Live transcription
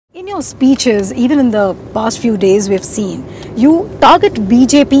In your speeches, even in the past few days we've seen, you target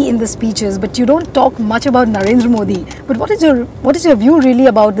BJP in the speeches, but you don't talk much about Narendra Modi. But what is your view really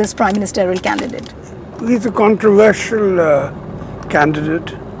about this prime ministerial candidate? He's a controversial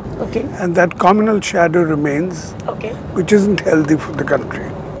candidate. Okay. And that communal shadow remains, Okay. which isn't healthy for the country.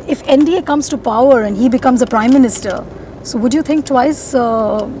 If NDA comes to power and he becomes a prime minister, so would you think twice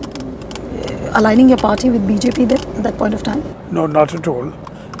aligning your party with BJP then at that point of time? No, not at all.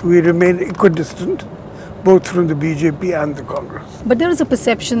 We remain equidistant, both from the BJP and the Congress. But there is a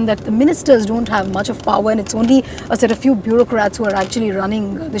perception that the ministers don't have much of power and it's only a set of few bureaucrats who are actually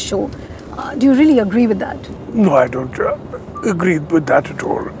running the show. Do you really agree with that? No, I don't agree with that at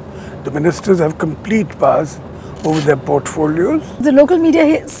all. The ministers have complete powers over their portfolios. The local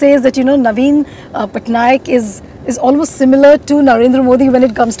media says that, Naveen Patnaik is almost similar to Narendra Modi when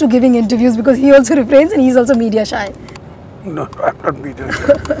it comes to giving interviews because he also refrains and he's also media shy. No, I'm not media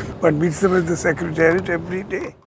shy. One meets them at the secretariat every day.